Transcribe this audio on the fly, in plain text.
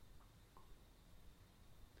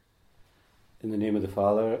In the name of the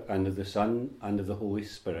Father, and of the Son, and of the Holy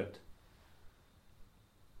Spirit.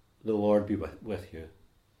 The Lord be with you.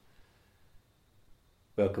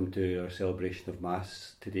 Welcome to our celebration of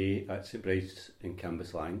Mass today at St Bride's in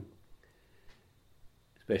Cambuslang.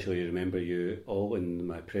 Especially remember you all in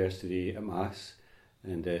my prayers today at Mass,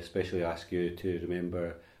 and especially ask you to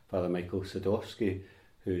remember Father Michael Sadowski,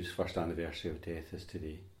 whose first anniversary of death is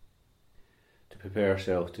today. To prepare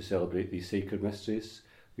ourselves to celebrate these sacred mysteries,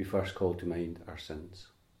 we first call to mind our sins.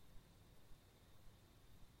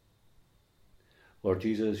 Lord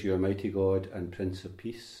Jesus, you are mighty God and Prince of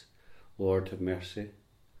Peace. Lord, have mercy.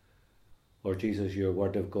 Lord Jesus, you are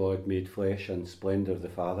Word of God made flesh and splendour of the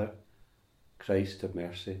Father. Christ, have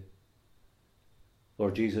mercy.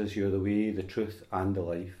 Lord Jesus, you are the way, the truth and the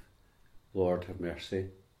life. Lord, have mercy.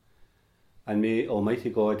 And may Almighty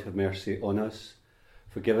God have mercy on us,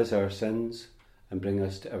 forgive us our sins, and bring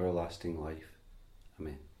us to everlasting life.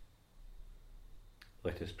 Amen.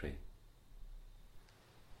 Let us pray.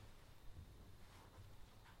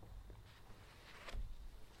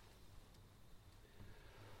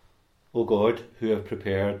 O God, who have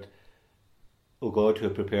prepared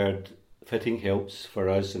fitting helps for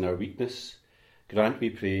us in our weakness, grant, we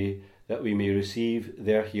pray, that we may receive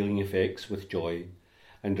their healing effects with joy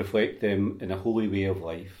and reflect them in a holy way of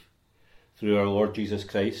life. Through our Lord Jesus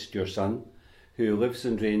Christ, your Son, who lives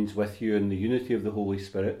and reigns with you in the unity of the Holy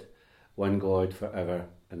Spirit, one God for ever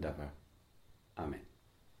and ever. Amen.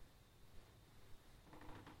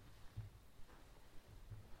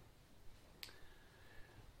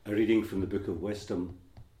 A reading from the Book of Wisdom.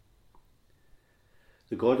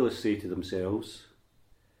 The godless say to themselves,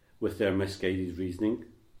 with their misguided reasoning,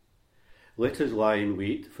 let us lie in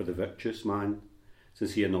wait for the virtuous man,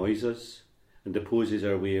 since he annoys us and opposes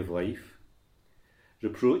our way of life,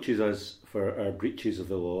 reproaches us for our breaches of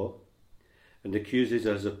the law, and accuses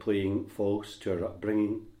us of playing false to our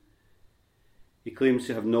upbringing. He claims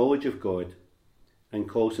to have knowledge of God and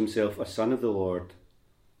calls himself a son of the Lord.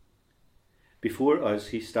 Before us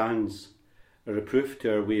he stands, a reproof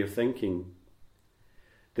to our way of thinking.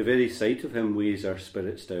 The very sight of him weighs our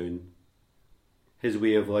spirits down. His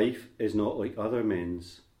way of life is not like other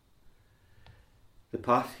men's. The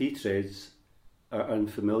path he treads are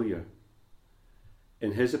unfamiliar.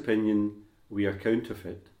 In his opinion, we are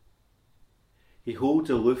counterfeit. He holds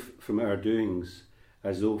aloof from our doings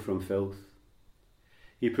as though from filth.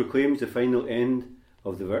 He proclaims the final end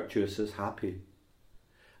of the virtuous as happy,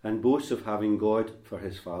 and boasts of having God for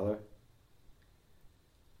his Father.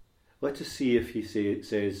 Let us see if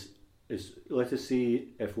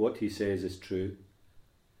what he says is true.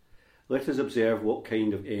 Let us observe what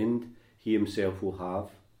kind of end he himself will have.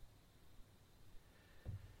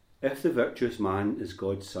 If the virtuous man is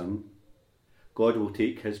God's son, God will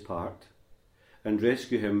take his part and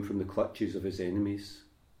rescue him from the clutches of his enemies.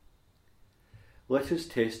 Let us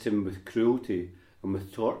test him with cruelty and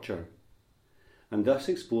with torture, and thus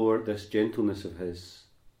explore this gentleness of his,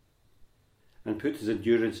 and put his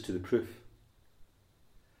endurance to the proof.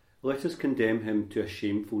 Let us condemn him to a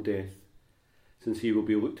shameful death, since he will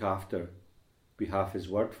be looked after, we have his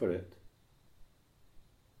word for it.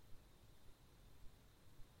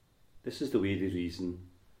 This is the way they reason,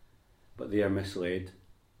 but they are misled.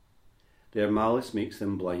 Their malice makes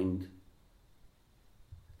them blind.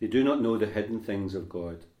 They do not know the hidden things of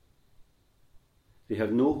God. They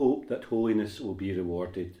have no hope that holiness will be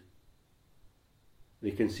rewarded.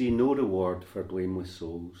 They can see no reward for blameless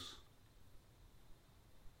souls.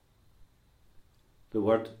 The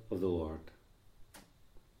word of the Lord.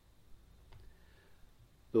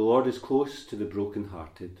 The Lord is close to the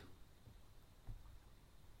broken-hearted.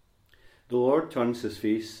 The Lord turns his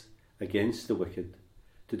face against the wicked,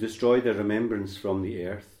 to destroy their remembrance from the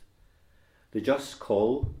earth. The just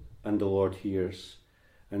call, and the Lord hears,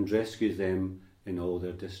 and rescues them in all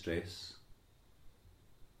their distress.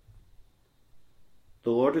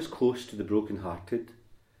 The Lord is close to the broken-hearted.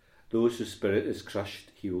 Those whose spirit is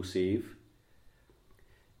crushed he will save.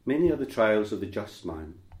 Many are the trials of the just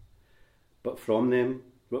man, but from them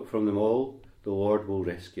all the Lord will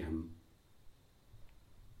rescue him.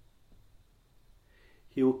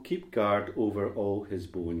 He will keep guard over all his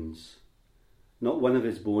bones. Not one of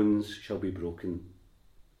his bones shall be broken.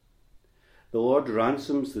 The Lord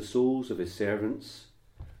ransoms the souls of his servants.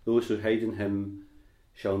 Those who hide in him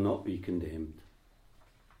shall not be condemned.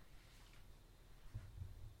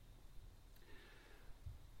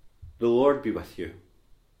 The Lord be with you.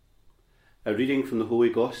 A reading from the Holy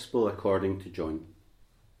Gospel according to John.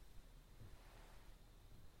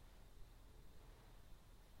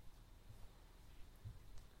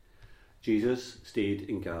 Jesus stayed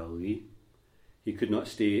in Galilee. He could not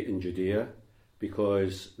stay in Judea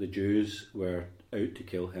because the Jews were out to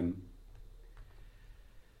kill him.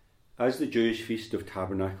 As the Jewish Feast of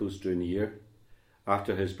Tabernacles drew near,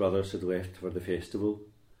 after his brothers had left for the festival,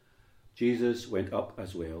 Jesus went up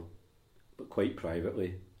as well, but quite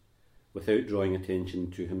privately, without drawing attention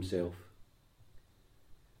to himself.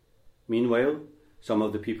 Meanwhile, some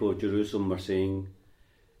of the people of Jerusalem were saying,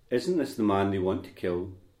 "Isn't this the man they want to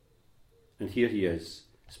kill? And here he is,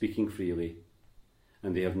 speaking freely,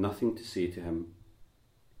 and they have nothing to say to him.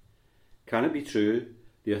 Can it be true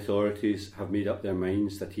the authorities have made up their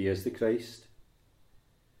minds that he is the Christ?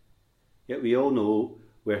 Yet we all know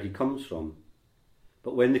where he comes from,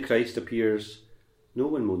 but when the Christ appears, no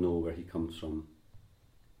one will know where he comes from."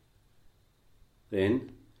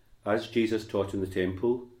 Then, as Jesus taught in the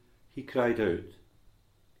temple, he cried out,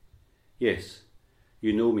 "Yes,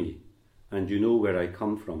 you know me, and you know where I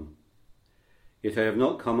come from. Yet I have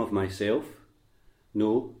not come of myself.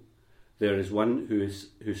 No, there is one who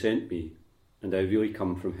sent me, and I really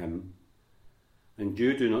come from him. And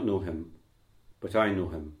you do not know him, but I know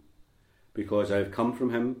him, because I have come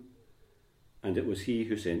from him, and it was he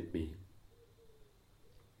who sent me."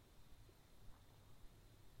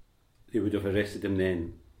 They would have arrested him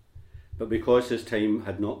then, but because his time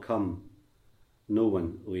had not come, no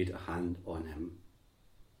one laid a hand on him.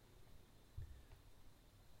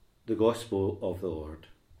 The Gospel of the Lord.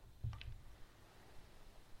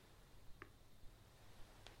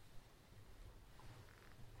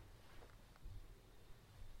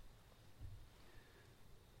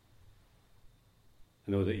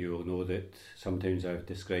 I know that you will know that sometimes I've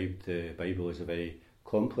described the Bible as a very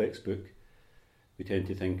complex book. We tend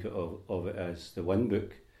to think of it as the one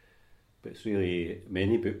book, but it's really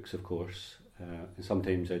many books, of course. And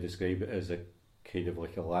sometimes I describe it as a kind of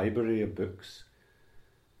like a library of books.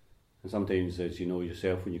 And sometimes, as you know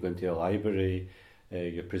yourself, when you go into a library,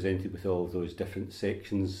 you're presented with all of those different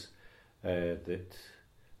sections that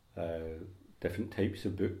different types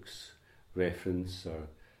of books reference, or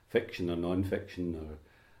fiction or non-fiction, or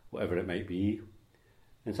whatever it might be.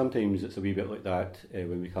 And sometimes it's a wee bit like that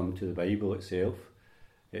when we come to the Bible itself.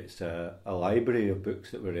 It's a library of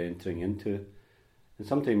books that we're entering into. And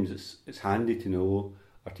sometimes it's handy to know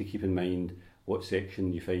or to keep in mind what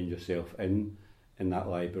section you find yourself in that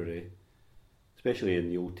library, especially in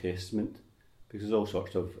the Old Testament, because there's all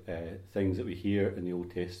sorts of things that we hear in the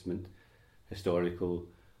Old Testament, historical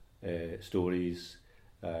stories,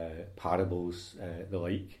 parables, the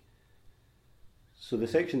like. So the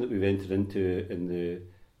section that we've entered into in the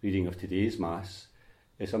reading of today's Mass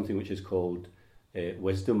is something which is called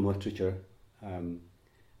wisdom literature.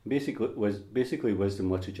 Basically,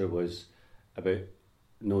 wisdom literature was about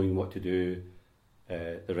knowing what to do,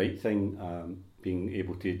 the right thing, being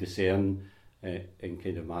able to discern in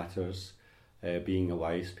kind of matters, being a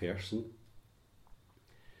wise person.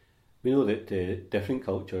 We know that different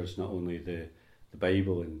cultures, not only the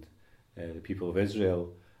Bible and the people of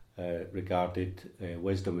Israel, regarded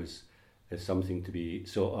wisdom as something to be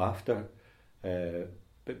sought after,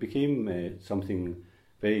 but became something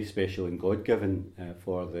very special and God-given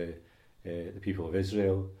for the people of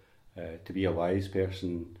Israel, to be a wise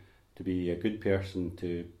person, to be a good person,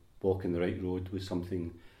 to walk in the right road was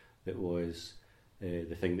something that was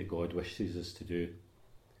the thing that God wishes us to do.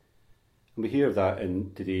 And we hear that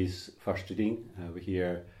in today's first reading. We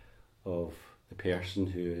hear of the person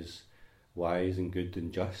who is wise and good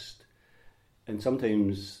and just, and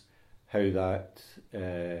sometimes how that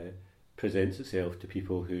presents itself to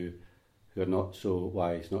people who are not so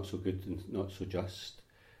wise, not so good and not so just.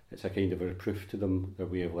 It's a kind of a reproof to them, their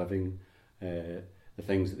way of living, the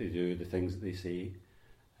things that they do, the things that they say.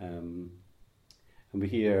 And we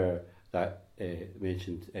hear that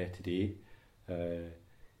mentioned today,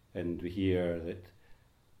 and we hear that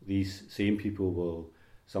these same people will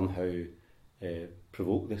somehow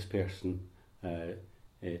provoke this person,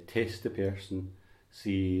 test the person,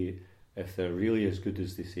 see if they're really as good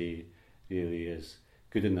as they say, really is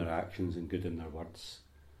good in their actions and good in their words.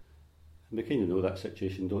 And we kind of know that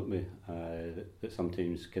situation, don't we? That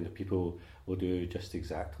sometimes kind of people will do just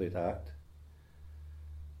exactly that.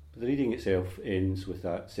 But the reading itself ends with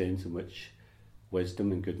that sense in which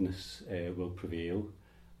wisdom and goodness will prevail,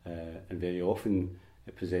 and very often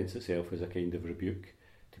it presents itself as a kind of rebuke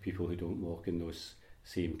to people who don't walk in those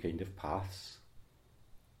same kind of paths.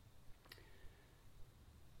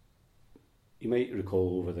 You might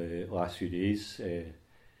recall over the last few days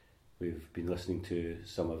we've been listening to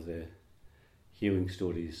some of the healing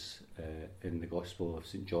stories in the Gospel of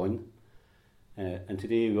St. John, and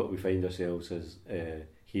today what we find ourselves as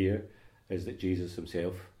here is that Jesus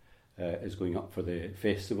himself is going up for the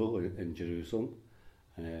festival in Jerusalem,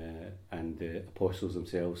 and the apostles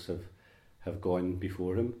themselves have gone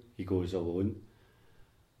before him. He goes alone.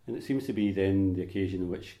 And it seems to be then the occasion in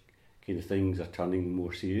which kind of things are turning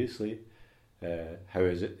more seriously. How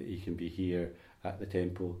is it that he can be here at the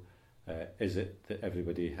temple? Is it that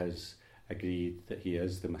everybody has agreed that he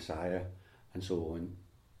is the Messiah, and so on?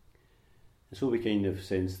 And so we kind of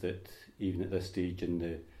sense that even at this stage in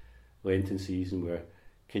the Lenten season, we're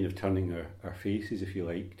kind of turning our faces, if you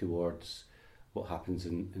like, towards what happens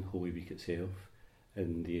in Holy Week itself,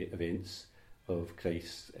 in the events of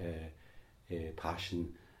Christ's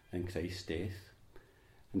passion and Christ's death.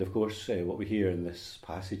 And of course, what we hear in this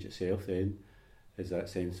passage itself then is that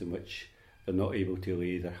sense in which they're not able to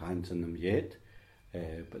lay their hands on them yet,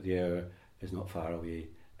 but the hour is not far away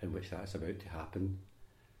in which that's about to happen.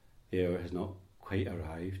 The hour has not quite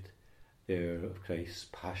arrived. The hour of Christ's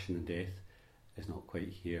passion and death is not quite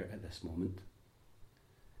here at this moment.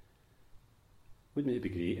 Wouldn't it be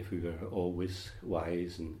great if we were always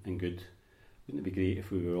wise and good? Wouldn't it be great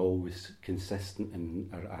if we were always consistent in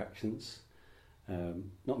our actions?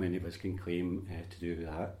 Not many of us can claim to do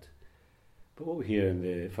that. But what we hear in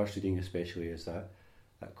the first reading especially is that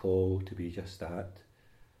call to be just that.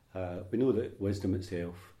 We know that wisdom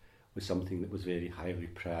itself was something that was very highly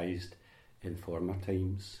prized in former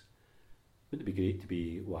times. Wouldn't it be great to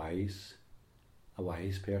be wise, a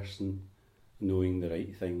wise person, knowing the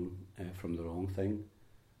right thing from the wrong thing,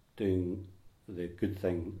 doing the good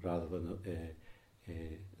thing rather than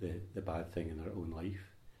the bad thing in our own life?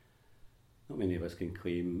 Not many of us can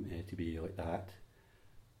claim to be like that,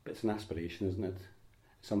 but it's an aspiration, isn't it?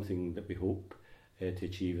 Something that we hope to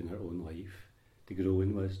achieve in our own life, to grow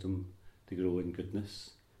in wisdom, to grow in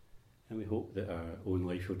goodness. And we hope that our own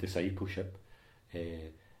life of discipleship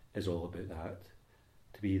is all about that,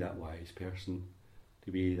 to be that wise person,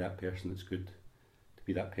 to be that person that's good, to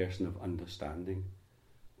be that person of understanding,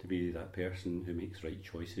 to be that person who makes right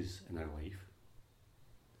choices in our life.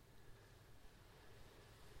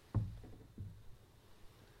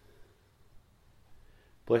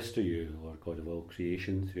 Blessed are you, Lord God of all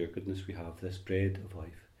creation, through your goodness we have this bread of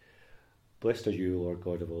life. Blessed are you, Lord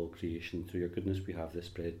God of all creation, through your goodness we have this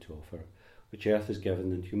bread to offer, which earth has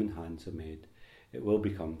given and human hands have made. It will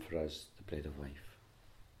become for us the bread of life.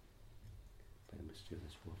 By the mystery of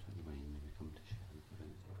this water and wine, may we come to share in the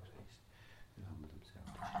divinity of Christ, who humbled himself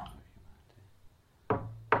to share our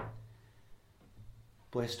humanity.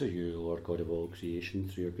 Blessed are you, Lord God of all creation,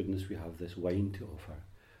 through your goodness we have this wine to offer,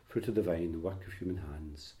 fruit of the vine, the work of human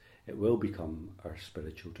hands. It will become our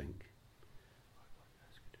spiritual drink.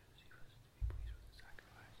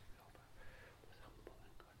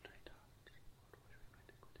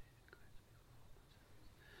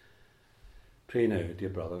 Pray now, dear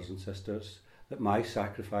brothers and sisters, that my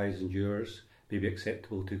sacrifice and yours may be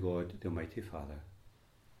acceptable to God, the Almighty Father.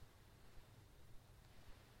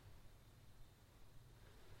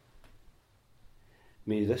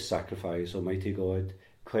 May this sacrifice, Almighty God,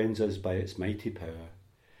 cleanse us by its mighty power,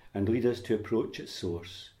 and lead us to approach its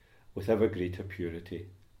source with ever greater purity.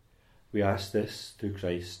 We ask this through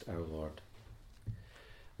Christ our Lord.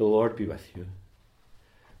 The Lord be with you.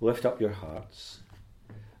 Lift up your hearts.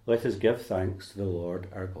 Let us give thanks to the Lord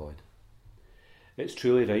our God. It's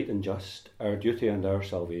truly right and just, our duty and our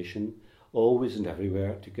salvation, always and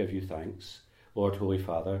everywhere to give you thanks, Lord, Holy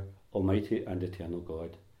Father, Almighty and eternal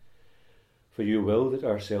God. For you will that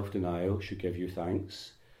our self-denial should give you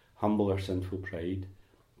thanks, humble our sinful pride,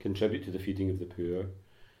 contribute to the feeding of the poor,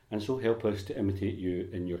 and so help us to imitate you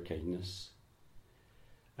in your kindness.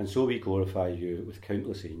 And so we glorify you with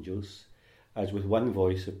countless angels, as with one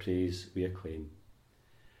voice of praise we acclaim.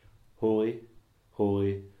 Holy,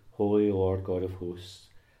 holy, holy Lord God of hosts,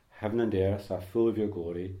 heaven and earth are full of your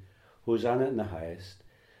glory. Hosanna in the highest.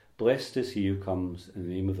 Blessed is he who comes in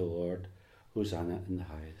the name of the Lord. Hosanna in the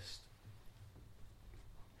highest.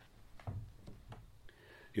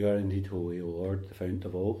 You are indeed holy, O Lord, the fount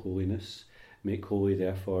of all holiness. Make holy,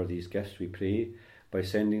 therefore, these gifts, we pray, by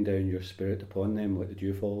sending down your Spirit upon them like the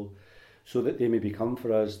dewfall, so that they may become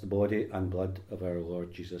for us the body and blood of our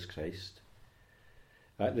Lord Jesus Christ.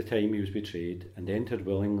 At the time he was betrayed and entered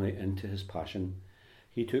willingly into his passion,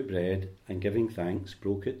 he took bread and, giving thanks,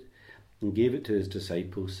 broke it and gave it to his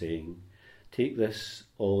disciples, saying, Take this,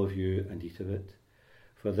 all of you, and eat of it,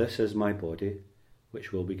 for this is my body,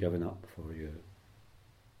 which will be given up for you.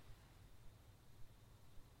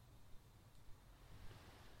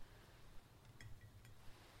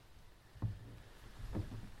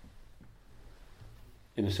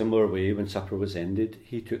 In a similar way, when supper was ended,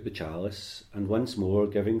 he took the chalice, and once more,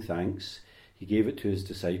 giving thanks, he gave it to his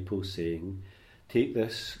disciples, saying, Take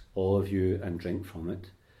this, all of you, and drink from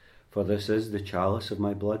it, For this is the chalice of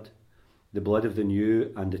my blood, the blood of the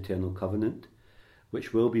new and eternal covenant,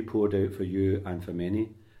 which will be poured out for you and for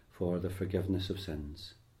many for the forgiveness of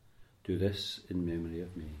sins. Do this in memory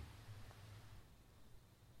of me.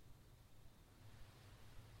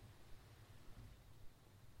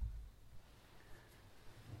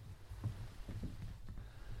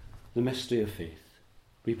 The mystery of faith.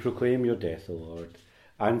 We proclaim your death, O Lord,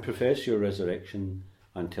 and profess your resurrection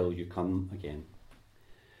until you come again.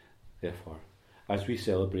 Therefore, as we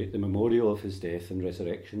celebrate the memorial of his death and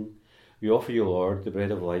resurrection, we offer you, Lord, the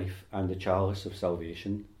bread of life and the chalice of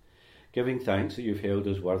salvation, giving thanks that you've held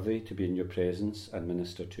us worthy to be in your presence and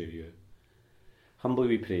minister to you. Humbly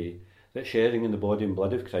we pray that, sharing in the body and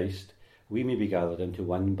blood of Christ, we may be gathered into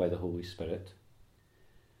one by the Holy Spirit.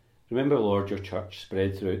 Remember, Lord, your church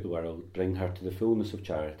spread throughout the world. Bring her to the fullness of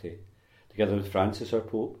charity, together with Francis our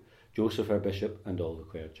Pope, Joseph our Bishop, and all the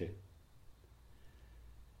clergy.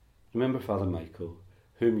 Remember Father Michael,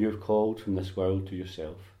 whom you have called from this world to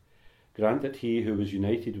yourself. Grant that he who was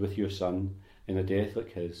united with your Son in a death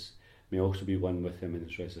like his may also be one with him in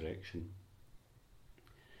his resurrection.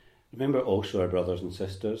 Remember also our brothers and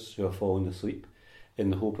sisters who have fallen asleep in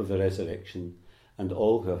the hope of the resurrection, and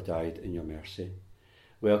all who have died in your mercy.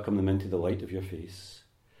 Welcome them into the light of your face.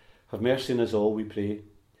 Have mercy on us all, we pray,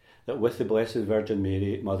 that with the Blessed Virgin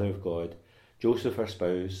Mary, Mother of God, Joseph our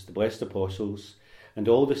spouse, the blessed apostles, and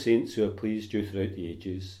all the saints who have pleased you throughout the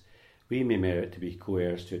ages, we may merit to be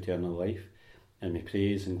co-heirs to eternal life, and may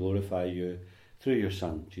praise and glorify you through your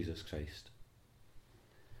Son, Jesus Christ.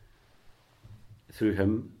 Through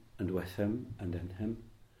him, and with him, and in him,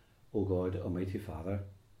 O God, Almighty Father,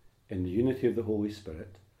 in the unity of the Holy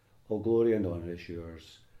Spirit, all glory and honour is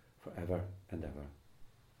yours, for ever and ever.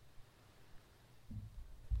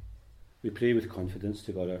 We pray with confidence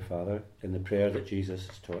to God our Father in the prayer that Jesus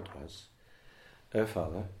has taught us. Our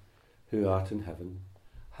Father, who art in heaven,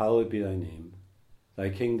 hallowed be thy name. Thy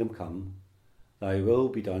kingdom come, thy will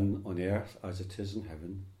be done on earth as it is in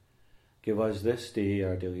heaven. Give us this day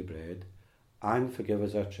our daily bread, and forgive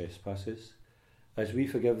us our trespasses, as we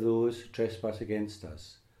forgive those who trespass against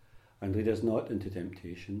us. And lead us not into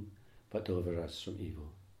temptation, but deliver us from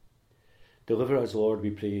evil. Deliver us, Lord, we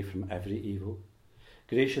pray, from every evil.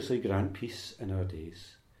 Graciously grant peace in our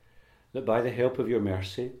days, that by the help of your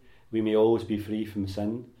mercy we may always be free from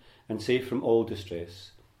sin and safe from all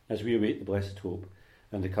distress, as we await the blessed hope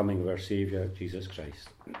and the coming of our Saviour, Jesus Christ.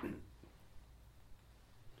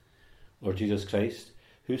 Lord Jesus Christ,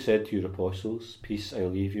 who said to your apostles, "Peace I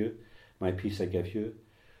leave you, my peace I give you,"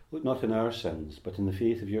 look not on our sins, but in the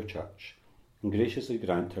faith of your church, and graciously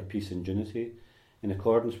grant her peace and unity in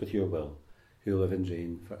accordance with your will, who live and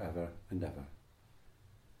reign for ever and ever.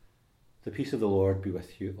 The peace of the Lord be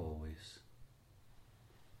with you always.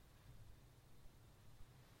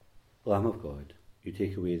 Lamb of God, you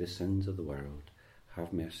take away the sins of the world,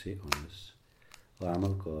 have mercy on us. Lamb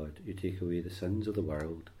of God, you take away the sins of the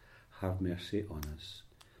world, have mercy on us.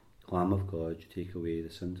 Lamb of God, you take away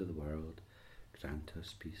the sins of the world, grant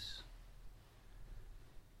us peace.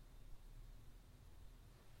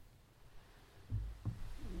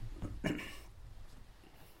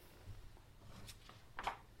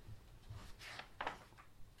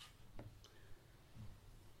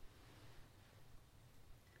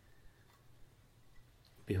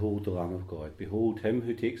 Behold the Lamb of God, behold him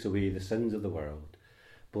who takes away the sins of the world.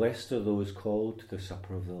 Blessed are those called to the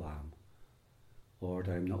supper of the Lamb. Lord,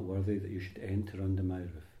 I am not worthy that you should enter under my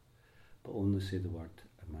roof, but only say the word,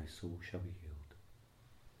 and my soul shall be healed.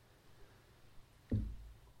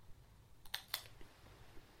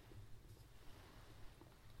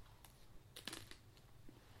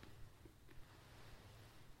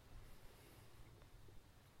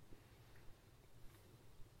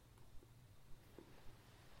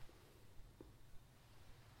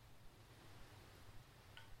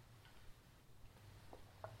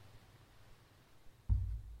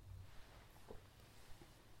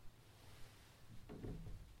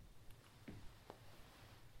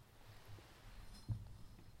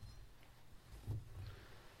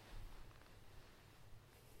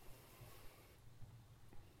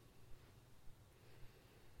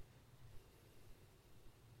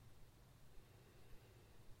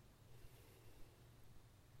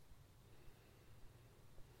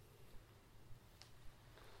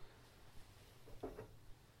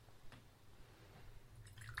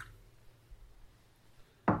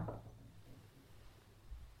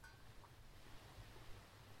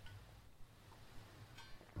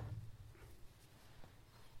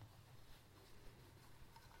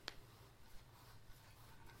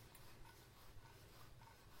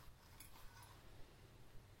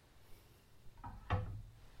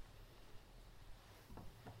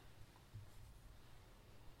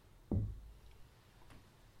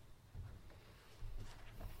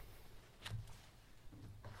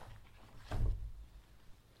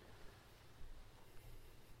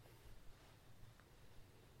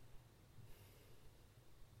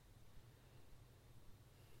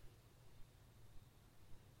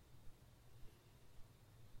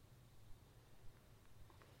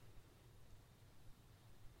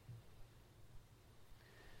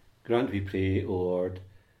 Grant, we pray, O Lord,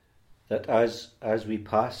 that as we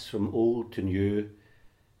pass from old to new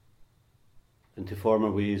and to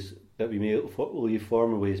former ways, that we may leave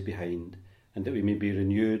former ways behind, and that we may be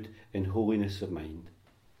renewed in holiness of mind.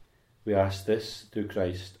 We ask this through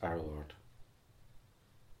Christ our Lord.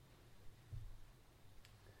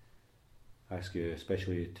 I ask you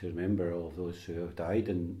especially to remember all of those who have died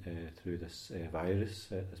through this virus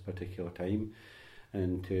at this particular time,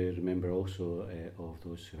 and to remember also all of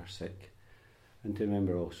those who are sick, and to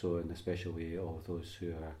remember also in a special way all of those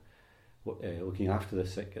who are looking after the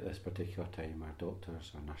sick at this particular time, our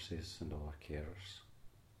doctors, our nurses and all our carers.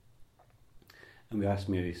 And we ask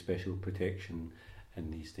Mary's special protection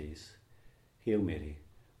in these days. Hail Mary,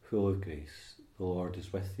 full of grace, the Lord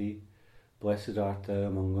is with thee. Blessed art thou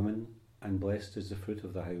among women, and blessed is the fruit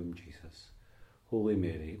of thy womb, Jesus. Holy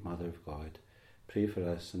Mary, Mother of God, pray for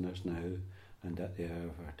us sinners now and at the hour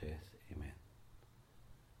of our death. Amen.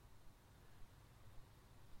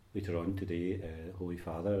 Later on today, Holy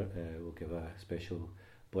Father will give a special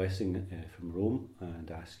blessing from Rome,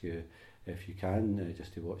 and ask you, if you can,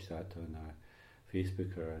 just to watch that on our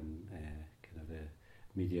Facebook or on kind of the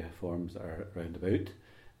media forms that are round about.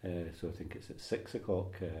 So I think it's at 6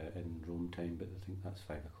 o'clock in Rome time, but I think that's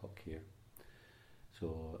 5 o'clock here.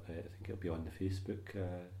 So I think it'll be on the Facebook,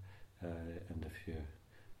 and if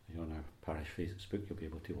you're on our parish Facebook, you'll be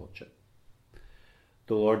able to watch it.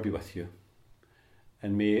 The Lord be with you,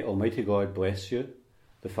 and may Almighty God bless you,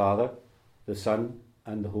 the Father, the Son,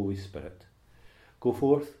 and the Holy Spirit. Go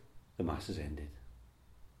forth, the Mass is ended.